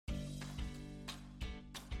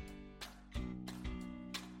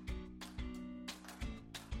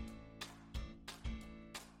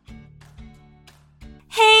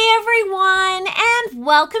everyone, and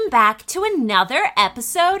welcome back to another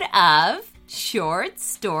episode of Short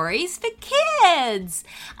Stories for Kids.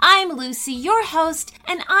 I'm Lucy, your host,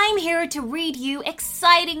 and I'm here to read you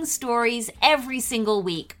exciting stories every single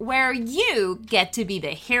week where you get to be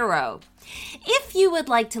the hero. If you would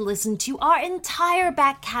like to listen to our entire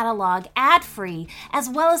back catalog ad-free, as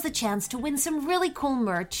well as the chance to win some really cool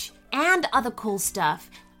merch and other cool stuff,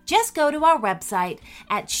 just go to our website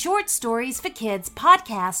at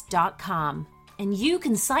shortstoriesforkidspodcast.com and you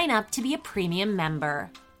can sign up to be a premium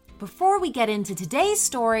member. Before we get into today's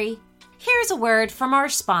story, here's a word from our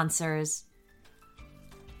sponsors.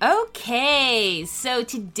 Okay, so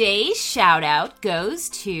today's shout out goes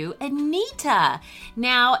to Anahita.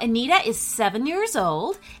 Now, Anahita is 7 years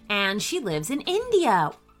old and she lives in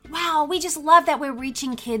India. Wow, we just love that we're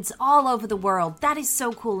reaching kids all over the world. That is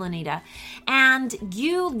so cool, Anahita. And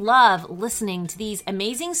you love listening to these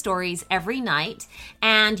amazing stories every night,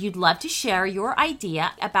 and you'd love to share your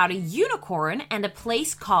idea about a unicorn and a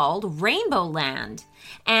place called Rainbow Land.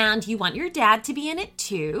 And you want your dad to be in it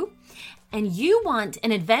too. And you want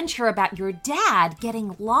an adventure about your dad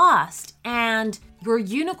getting lost, and your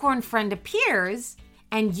unicorn friend appears,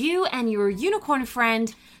 and you and your unicorn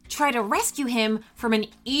friend try to rescue him from an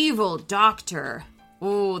evil doctor.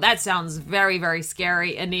 Oh, that sounds very, very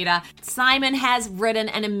scary, Anahita. Simon has written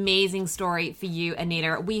an amazing story for you,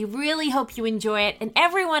 Anahita. We really hope you enjoy it, and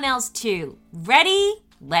everyone else too. Ready?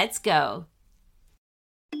 Let's go.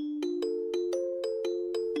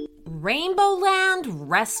 Rainbow Land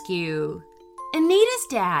Rescue. Anita's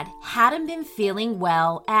dad hadn't been feeling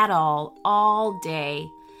well at all day.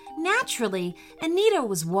 Naturally, Anahita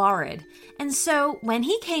was worried, and so when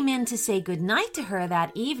he came in to say goodnight to her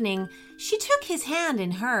that evening, she took his hand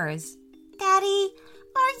in hers. "Daddy,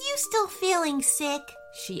 are you still feeling sick?"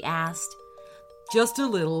 she asked. "Just a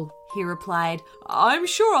little," he replied. "I'm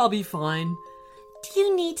sure I'll be fine." "Do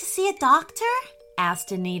you need to see a doctor?" asked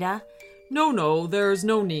Anahita. No, there's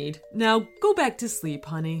no need. Now go back to sleep,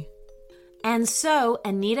 honey." And so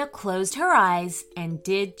Anahita closed her eyes and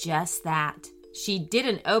did just that. She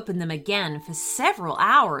didn't open them again for several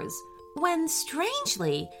hours, when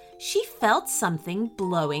strangely, she felt something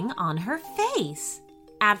blowing on her face.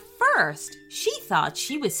 At first, she thought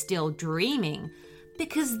she was still dreaming,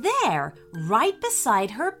 because there, right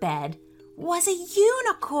beside her bed, was a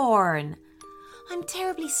unicorn. "I'm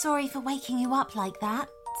terribly sorry for waking you up like that,"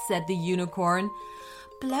 said the unicorn.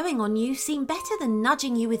 "Blowing on you seemed better than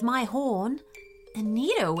nudging you with my horn."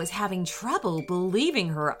 Anahita was having trouble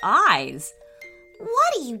believing her eyes.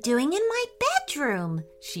 "What are you doing in my bedroom?"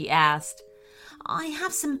 she asked. "I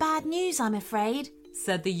have some bad news, I'm afraid,"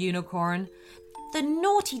 said the unicorn. "The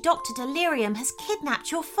naughty Doctor Delirium has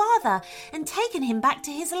kidnapped your father and taken him back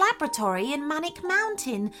to his laboratory in Manic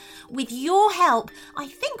Mountain. With your help, I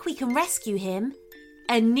think we can rescue him."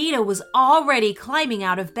 Anahita was already climbing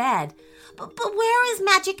out of bed. But where is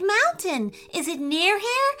Magic Mountain? Is it near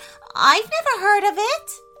here? I've never heard of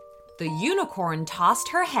it." The unicorn tossed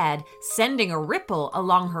her head, sending a ripple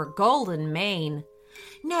along her golden mane.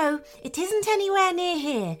 "No, it isn't anywhere near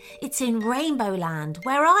here. It's in Rainbow Land,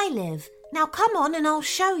 where I live. Now come on and I'll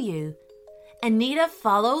show you." Anahita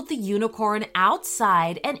followed the unicorn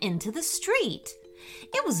outside and into the street.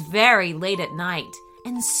 It was very late at night,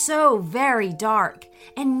 and so very dark,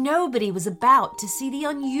 and nobody was about to see the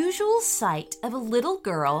unusual sight of a little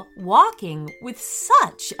girl walking with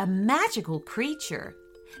such a magical creature.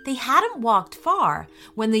 They hadn't walked far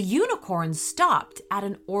when the unicorn stopped at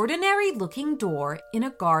an ordinary-looking door in a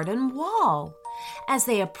garden wall. As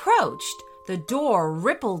they approached, the door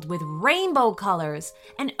rippled with rainbow colors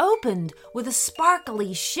and opened with a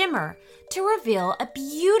sparkly shimmer to reveal a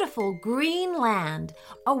beautiful green land,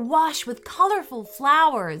 awash with colorful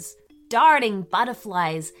flowers, darting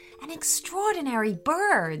butterflies, and extraordinary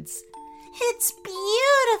birds. "It's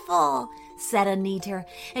beautiful," said Anahita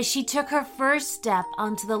as she took her first step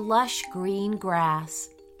onto the lush green grass.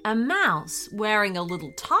 A mouse wearing a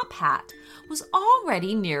little top hat was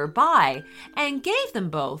already nearby and gave them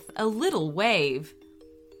both a little wave.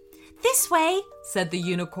 "This way," said the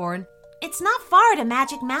unicorn. "It's not far to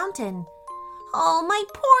Magic Mountain." "Oh, my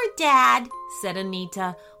poor dad," said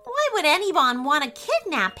Anahita. "Why would anyone want to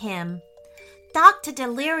kidnap him?" "Dr.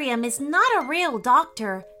 Delirium is not a real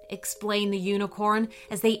doctor," explained the unicorn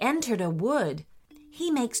as they entered a wood. "He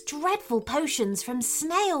makes dreadful potions from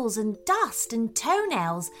snails and dust and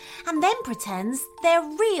toenails and then pretends they're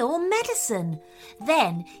real medicine.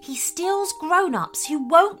 Then he steals grown-ups who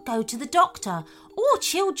won't go to the doctor or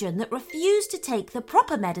children that refuse to take the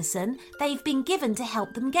proper medicine they've been given to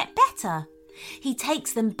help them get better. He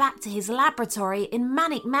takes them back to his laboratory in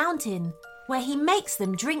Manic Mountain, where he makes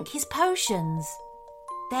them drink his potions.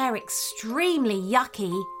 They're extremely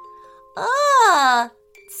yucky. Ugh,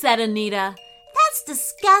 said Anahita. That's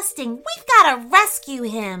disgusting. We've got to rescue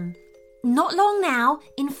him. Not long now.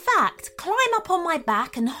 In fact, climb up on my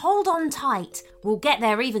back and hold on tight. We'll get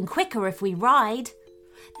there even quicker if we ride.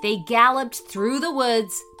 They galloped through the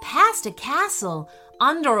woods, past a castle,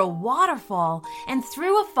 under a waterfall, and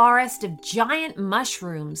through a forest of giant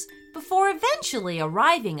mushrooms, before eventually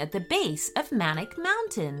arriving at the base of Manic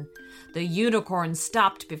Mountain. The unicorn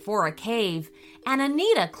stopped before a cave, and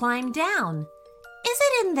Anahita climbed down. Is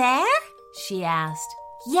it in there? She asked.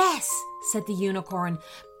 Yes, said the unicorn,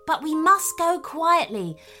 but we must go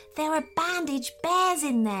quietly. There are bandaged bears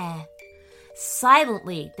in there.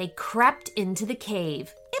 Silently, they crept into the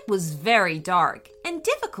cave. It was very dark and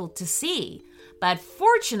difficult to see, but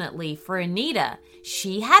fortunately for Anahita,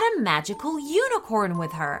 she had a magical unicorn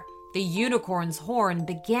with her. The unicorn's horn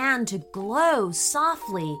began to glow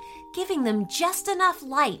softly, giving them just enough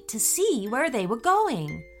light to see where they were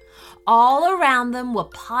going. All around them were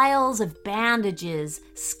piles of bandages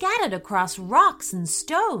scattered across rocks and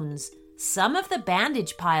stones. Some of the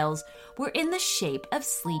bandage piles were in the shape of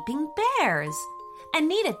sleeping bears.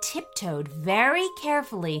 Anahita tiptoed very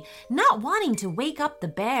carefully, not wanting to wake up the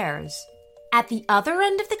bears. At the other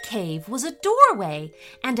end of the cave was a doorway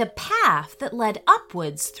and a path that led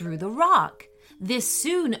upwards through the rock. This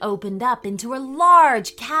soon opened up into a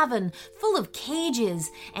large cavern full of cages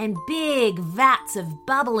and big vats of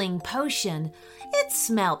bubbling potion. It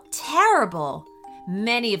smelled terrible.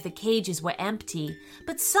 Many of the cages were empty,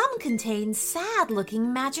 but some contained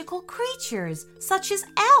sad-looking magical creatures, such as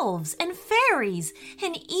elves and fairies,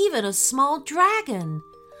 and even a small dragon.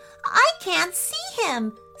 I can't see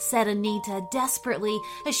him, said Anahita desperately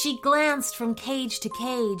as she glanced from cage to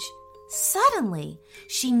cage. Suddenly,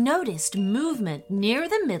 she noticed movement near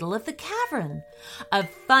the middle of the cavern. A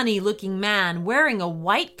funny-looking man wearing a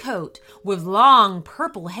white coat with long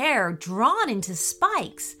purple hair drawn into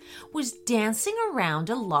spikes was dancing around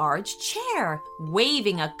a large chair,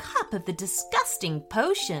 waving a cup of the disgusting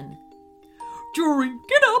potion. Drink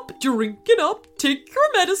it up, take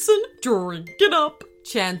your medicine, drink it up,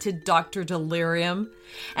 chanted Dr. Delirium.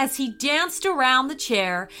 As he danced around the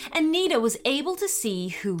chair, Anahita was able to see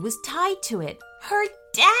who was tied to it. Her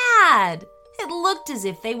dad! It looked as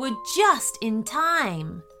if they were just in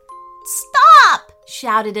time. Stop!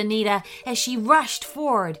 Shouted Anahita as she rushed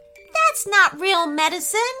forward. That's not real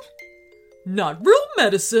medicine! Not real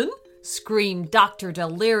medicine? Screamed Dr.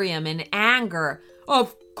 Delirium in anger.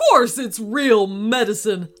 Of course it's real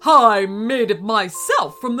medicine. I made it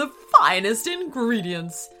myself from the finest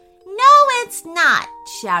ingredients. No, it's not,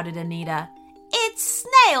 shouted Anahita. It's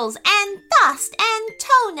snails and dust and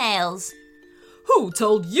toenails. Who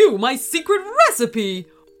told you my secret recipe?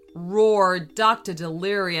 Roared Dr.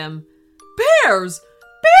 Delirium. Bears!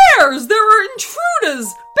 Bears! There are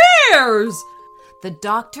intruders! Bears! The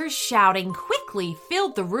doctor's shouting quickly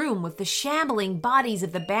filled the room with the shambling bodies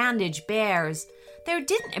of the bandaged bears. There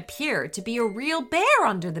didn't appear to be a real bear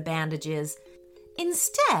under the bandages.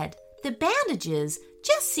 Instead, the bandages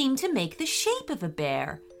just seemed to make the shape of a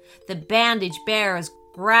bear. The bandaged bears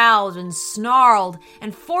growled and snarled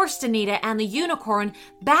and forced Anahita and the unicorn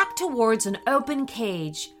back towards an open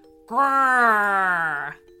cage.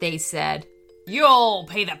 Grrr, they said. You'll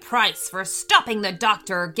pay the price for stopping the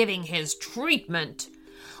doctor giving his treatment.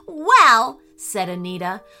 Well, said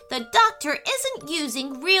Anahita, the doctor isn't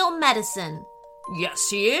using real medicine. Yes,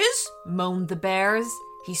 he is, moaned the bears.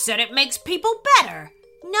 He said it makes people better.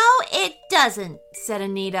 No, it doesn't, said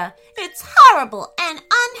Anahita. It's horrible and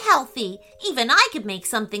unhealthy. Even I could make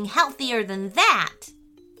something healthier than that.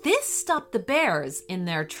 This stopped the bears in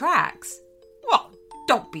their tracks. Well,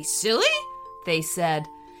 don't be silly, they said,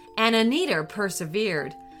 and Anahita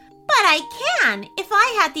persevered. But I can. If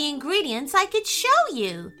I had the ingredients, I could show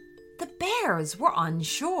you. The bears were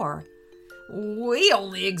unsure. We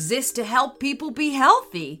only exist to help people be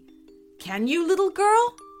healthy. Can you, little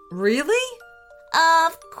girl? Really?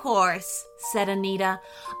 Of course, said Anahita.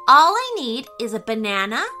 All I need is a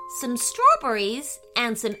banana, some strawberries,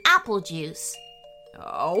 and some apple juice.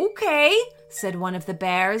 Okay, said one of the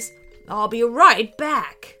bears. I'll be right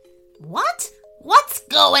back. What? What's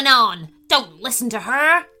going on? Don't listen to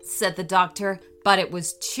her, said the doctor, but it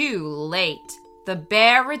was too late. The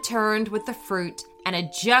bear returned with the fruit and a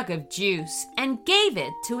jug of juice and gave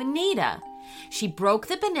it to Anahita. She broke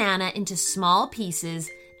the banana into small pieces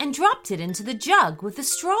and dropped it into the jug with the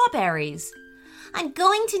strawberries. I'm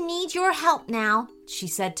going to need your help now, she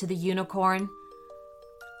said to the unicorn.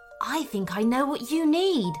 I think I know what you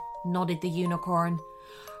need, nodded the unicorn.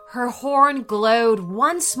 Her horn glowed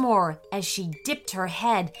once more as she dipped her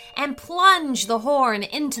head and plunged the horn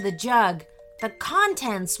into the jug. The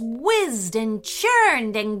contents whizzed and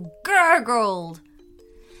churned and gurgled.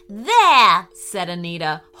 "There," said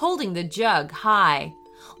Anahita, holding the jug high.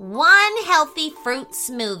 "One healthy fruit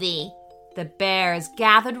smoothie." The bears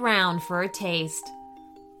gathered round for a taste.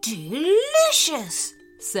 "Delicious,"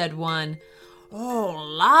 said one. "Oh,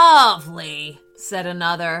 lovely," said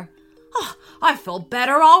another. "Oh, I feel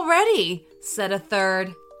better already," said a third.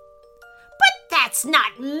 "But that's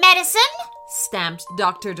not medicine," stamped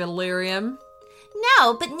Dr. Delirium.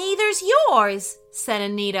 "No, but neither's yours," said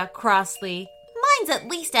Anahita crossly. "Mine's at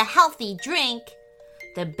least a healthy drink."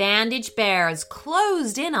 The bandaged bears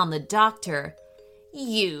closed in on the doctor.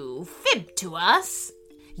 "You fibbed to us."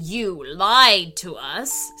 "You lied to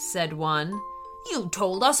us," said one. "You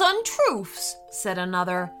told us untruths," said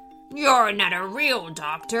another. "You're not a real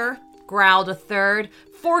doctor," growled a third,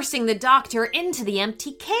 forcing the doctor into the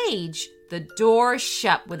empty cage. The door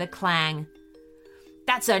shut with a clang.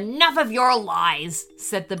 "That's enough of your lies,"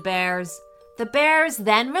 said the bears. The bears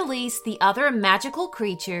then released the other magical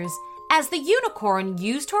creatures as the unicorn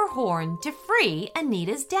used her horn to free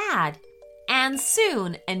Anita's dad. And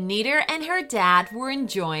soon Anahita and her dad were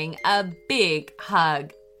enjoying a big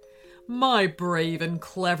hug. "My brave and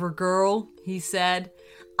clever girl," he said.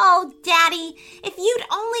 "Oh, Daddy, if you'd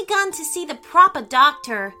only gone to see the proper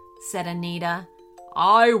doctor," said Anahita.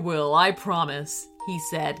 "I will, I promise," he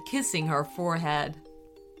said, kissing her forehead.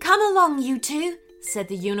 "Come along, you two," said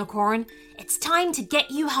the unicorn. "It's time to get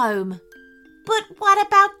you home." "But what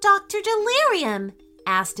about Dr. Delirium?"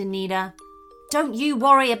 asked Anahita. "Don't you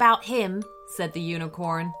worry about him," said the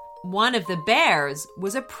unicorn. One of the bears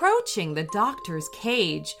was approaching the doctor's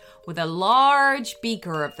cage with a large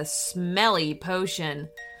beaker of the smelly potion.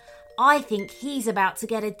 "I think he's about to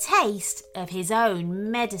get a taste of his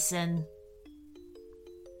own medicine."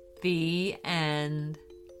 The end.